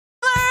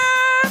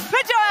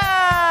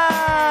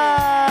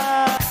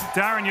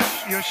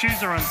Your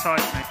shoes are untied,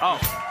 mate. Oh,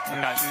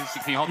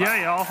 okay. Can you hold that?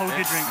 Yeah, I'll hold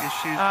your drink. Your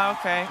shoes.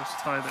 Okay. Just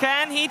tie them.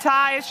 Can he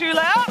tie his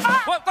shoelace?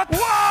 What?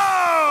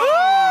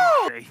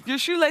 Whoa! Your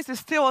shoelace is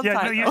still untied.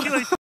 Yeah, no, your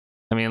shoelace.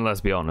 I mean,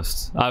 let's be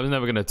honest. I was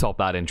never going to top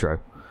that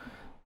intro.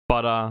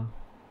 But, I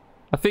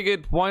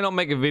figured, why not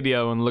make a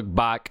video and look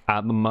back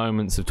at the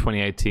moments of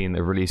 2018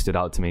 that really stood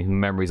out to me, the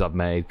memories I've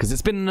made, because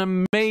it's been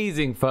an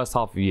amazing first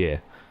half of the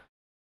year.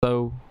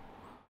 So,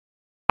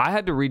 I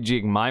had to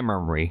rejig my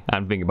memory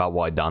and think about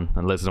what I'd done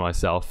and listen to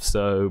myself,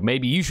 so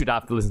maybe you should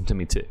have to listen to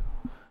me too.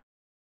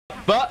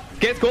 But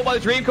gets caught by the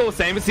Dream Call,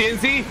 same as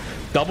CNC.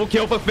 Double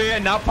kill for Fear,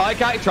 and now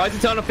Pycat tries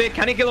to turn on Fear.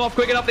 Can he kill him off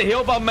quick enough to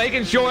heal? But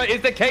making sure it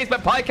is the case,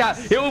 but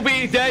Pycat, he will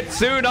be dead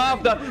soon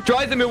after.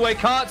 Tries to move away,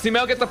 can't.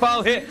 Sumail gets the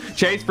final hit.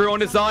 Chase through on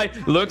the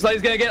side. Looks like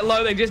he's going to get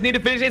low. They just need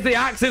to finish it. The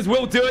Axes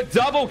will do it.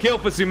 Double kill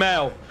for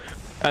Sumail.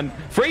 And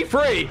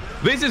 3-3.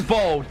 This is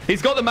bold.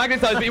 He's got the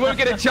magnetize, but he won't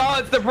get a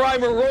chance. The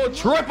Primal Raw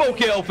triple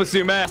kill for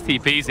Sumail.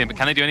 TP's in, but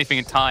can they do anything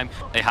in time?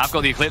 They have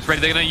got the Eclipse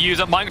ready. They're going to use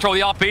up Mind Control.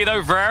 The RP,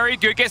 though, very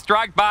good. Gets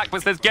dragged back,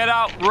 but says, get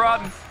out,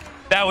 run.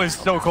 That was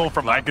so cool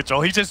from Mind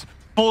Control. He just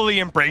fully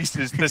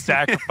embraces the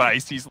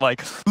sacrifice. He's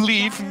like,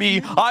 leave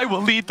me. I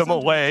will lead them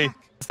away.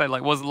 So,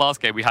 like, wasn't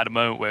last game we had a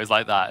moment where it was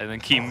like that, and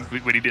then Keem,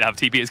 when he didn't have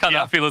TP, it's kind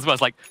of that feel as well.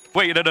 It's like,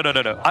 wait,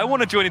 no. I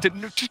want to join into.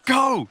 No, just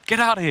go, get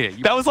out of here.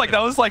 That was like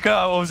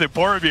what was it,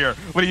 Boromir,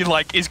 when he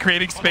like is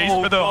creating space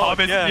for the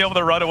hobbits to be able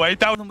to run away.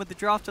 That was with the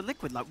draft of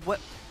Liquid, like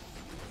what?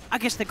 I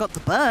guess they got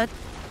the bird,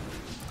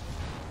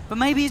 but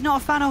maybe he's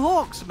not a fan of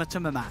hawks,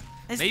 Matuma man.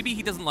 Maybe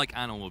he doesn't like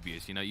animal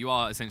abuse. You know, you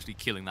are essentially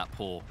killing that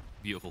poor,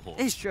 beautiful horse.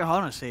 It's true,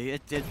 honestly.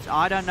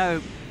 I don't know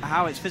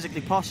how it's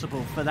physically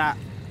possible for that.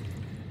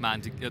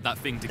 Man, that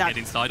thing to get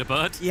inside a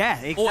bird. Yeah,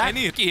 exactly. Or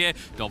any here.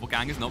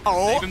 Doppelganger's not going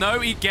to save him,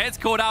 though. He gets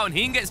caught out, and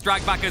he gets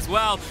dragged back as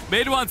well.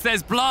 Mid one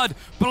says, blood,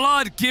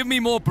 give me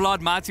more blood.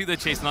 Matu, they're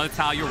chasing another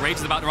tower. Your rage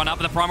is about to run out,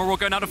 but the Primal Raw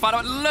going out to fight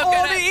out. Look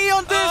at it. The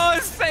Eon Oh,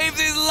 it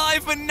saves his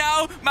life, and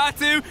now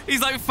Matu,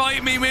 he's like,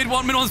 fight me, Mid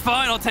one. Mid one's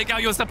fine. I'll take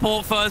out your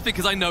support first,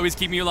 because I know he's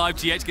keeping you alive.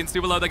 GH gets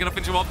super low. They're going to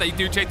finish him off. They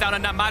do chase down,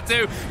 and now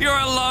Matu, you're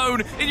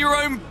alone in your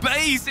own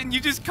base, and you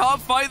just can't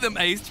fight them.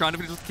 Ace trying to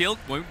finish this kill.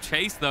 Won't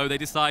chase, though. They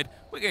decide,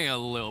 we're getting a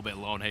little bit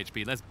low on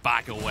HP. Let's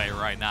back away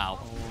right now.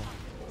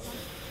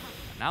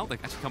 Now they're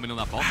actually coming on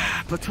that bot.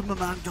 But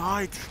Timberman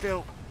died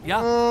still.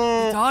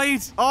 Yeah, he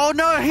died. Oh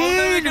no, Heen! Oh, no,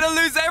 they're going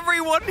to lose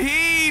everyone.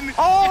 Heen!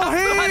 Oh,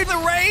 Heen!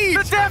 The rage!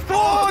 The Death Ward!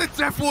 Oh, the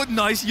Death Ward.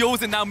 Nice.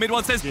 Yours, and now mid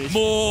one says,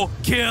 more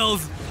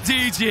kills.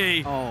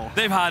 GG. Oh.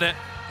 They've had it.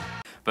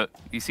 But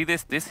you see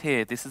this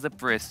here, this is a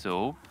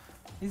Bristle.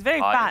 He's very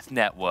fat.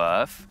 Net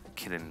worth.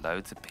 Killing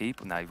loads of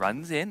people. Now he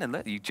runs in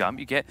and you jump,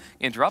 you get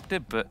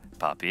interrupted, but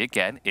Puppy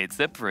again, it's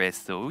a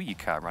Bristle. You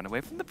can't run away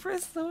from the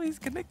Bristle. He's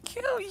gonna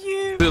kill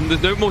you.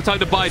 There's no more time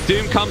to buy.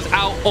 Doom comes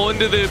out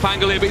onto the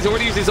Pangolier, but he's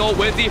already used his ult.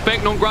 Where's the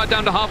effect? Non-Grad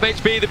down to half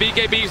HP. The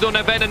BKB's on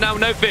event, and now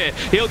no fear.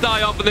 He'll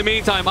die off in the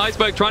meantime.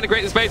 Iceberg trying to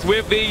create the space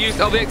with the use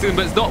of the Exodus,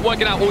 but it's not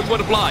working out. Always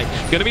want to fly.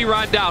 Gonna be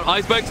ran down.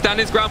 Iceberg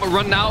standing his ground, but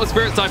running out of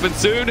Spirit Siphon.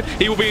 Soon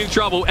he will be in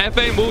trouble.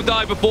 FN will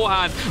die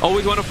beforehand.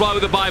 Always want to fly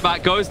with a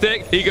buyback. Ghost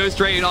stick. He goes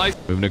straight in. Ice.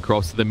 Moving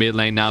across to the mid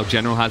lane now.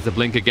 General has the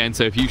blink again,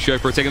 so if you show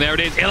for a second, there it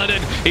is.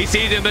 Illidan, he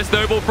sees him. The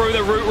snowball through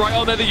the route right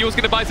on there. The Yule's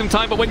going to buy some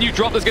time, but when you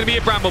drop, there's going to be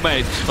a Bramble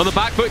Maze. On the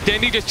back foot,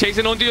 Dendy just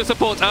chasing onto your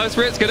supports.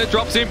 Earthspirit's going to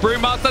drop soon.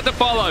 Brewmaster to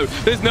follow.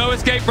 There's no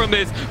escape from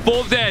this.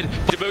 Fourth dead.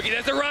 Jaboogie,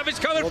 there's a Ravage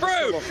coming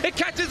through. It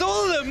catches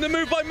all of them. The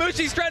move by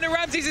Mushi. Stranded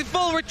Ramsey's in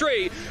full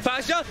retreat.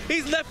 Pasha,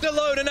 he's left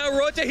alone, and now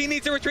Roger, he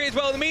needs to retreat as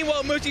well.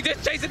 Meanwhile, Mushi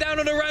just chasing down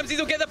on the Ramses.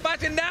 He'll get the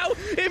back, and now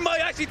he might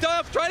actually die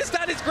off trying to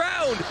stand his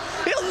ground.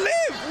 He'll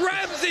live.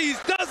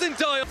 Ramses doesn't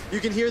die. You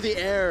can hear the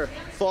air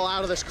fall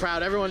out of this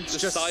crowd. Everyone's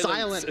just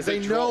silent. They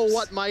know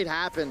what might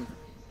happen.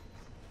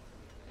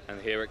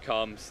 And here it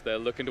comes. They're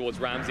looking towards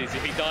Ramses.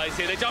 If he dies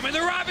here, they jump in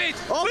the Ravage!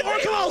 Oh, with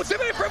Oracle! the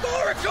ultimate from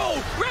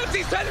Oracle!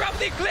 Ramses turns around with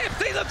the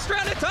Eclipse. He looks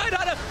stranded, tied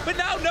hunter, but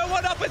now no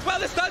one up as well.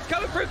 The stun's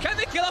coming through. Can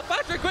they kill off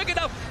Patrick quick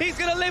enough? He's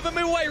going to live and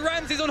move away.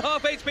 Ramses on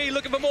half HP,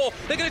 looking for more.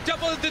 They're going to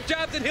jump on the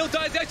jabs, and he'll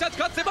die as the Ice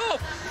cuts him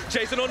off.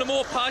 Chasing on to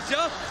more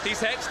Pasha.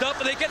 He's hexed up,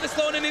 but they get the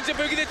Sloan and Ninja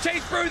Boogie to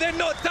chase through. They're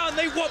not done.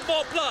 They want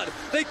more blood.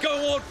 They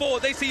go on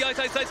forward. They see Ice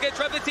get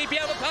trapped. The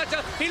TP out of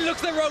Pasha. He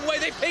looks the wrong way.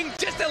 They ping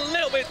just a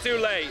little bit too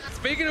late.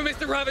 Speaking of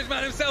Mr. Ravage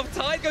Man himself,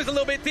 Tide goes a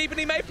little bit deep, and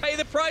he may pay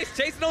the price.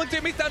 Chasing on to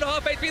him. He's down to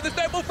half HP. The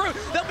snowball through.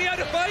 They'll be able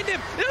to find him.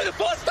 They're the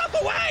four stop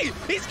away.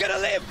 He's going to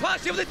live.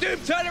 Pasha with the Doom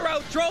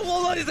turnaround. Troll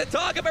Wall on is the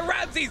target, but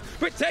Ramses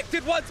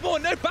protected once more.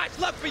 No batch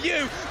luck for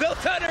you. They'll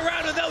turn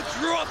around and they'll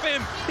drop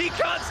him. He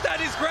can't stand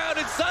his ground,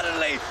 and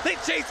suddenly they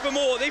chase for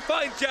more. They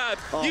find Jab.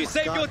 You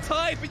save your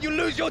Tide, but you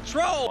lose your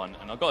Troll. And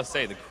I've got to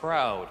say, the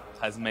crowd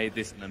has made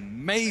this an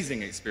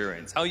amazing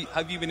experience. How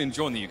have you been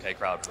enjoying the UK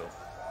crowd, Phil?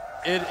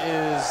 It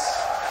is...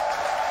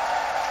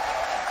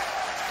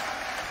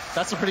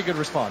 That's a pretty good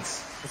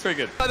response. That's very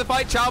good. By the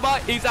fight, Chauba,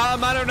 he's out of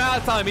mana and out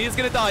of time. He is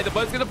going to die. The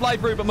boat's going to fly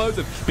through, but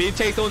Moses being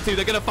chased on too.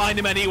 They're going to find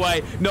him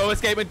anyway. No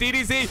escape. And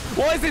DDZ,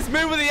 what is this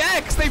move with the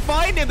X? They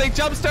find him. They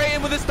jump straight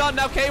in with a stun.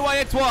 Now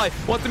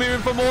KYXY wants to move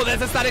in for more.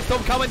 There's a static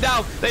storm coming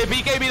down. They have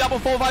BK beat up on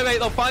 458.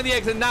 They'll find the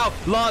X, and now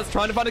Lars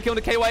trying to find a kill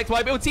to KYXY.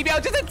 But he'll TP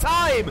out just in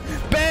time.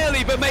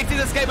 Barely, but makes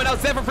his escape. And now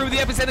Zephyr through the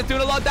epicenter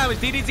doing a lot of damage.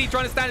 DDZ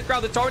trying to stand his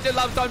ground. The Torrent didn't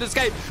allow him time to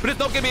escape, but it's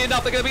not going to be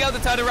enough. They're going to be able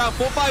to turn it around.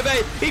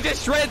 458. He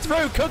just shreds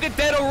through. Cook it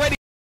dead already.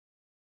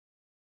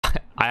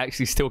 I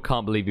actually still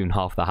can't believe even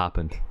half that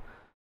happened.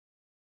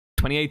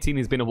 2018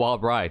 has been a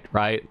wild ride,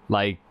 right?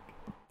 Like,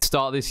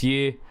 start this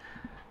year,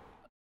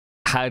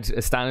 had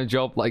a standard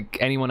job like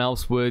anyone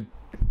else would,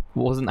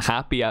 wasn't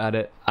happy at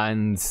it,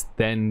 and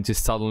then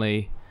just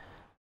suddenly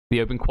the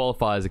open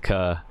qualifiers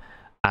occur,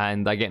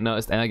 and I get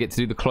noticed, and I get to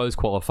do the closed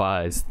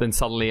qualifiers. Then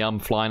suddenly I'm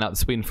flying out to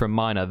Sweden for a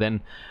minor,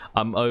 then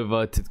I'm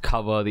over to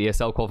cover the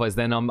ESL qualifiers,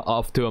 then I'm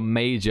off to a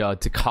major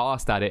to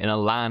cast at it in a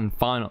LAN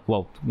final,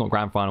 well, not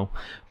grand final,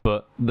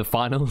 but the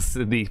finals,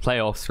 the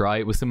playoffs,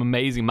 right, with some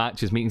amazing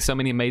matches, meeting so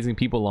many amazing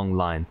people along the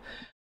line.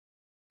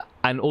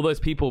 And all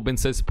those people have been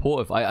so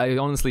supportive. I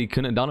honestly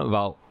couldn't have done it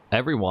without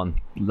everyone.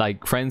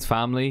 Like, friends,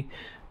 family,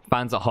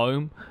 fans at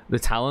home, the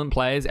talent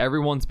players,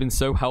 everyone's been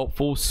so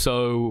helpful,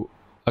 so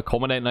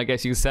accommodating, I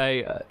guess you could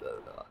say.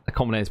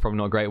 Accommodate is probably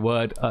not a great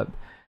word.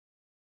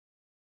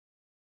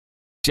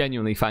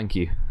 Genuinely, thank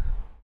you.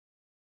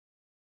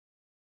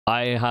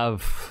 I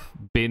have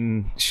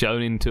been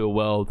shown into a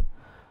world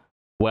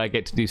where I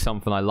get to do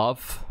something I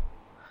love,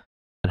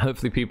 and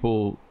hopefully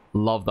people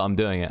love that I'm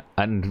doing it.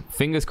 And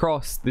fingers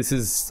crossed, this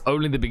is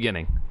only the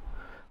beginning,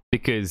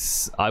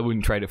 because I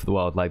wouldn't trade it for the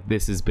world. Like,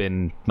 this has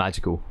been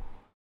magical.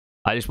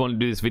 I just wanted to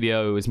do this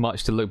video as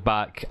much to look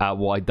back at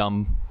what I've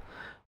done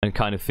and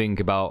kind of think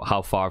about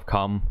how far I've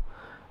come,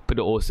 but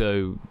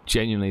also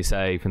genuinely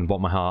say from the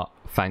bottom of my heart,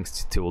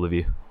 thanks to all of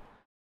you.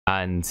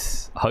 And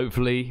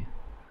hopefully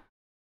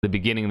the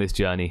beginning of this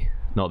journey,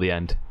 not the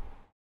end.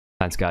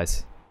 Thanks,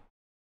 guys.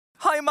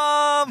 Hi,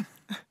 Mom!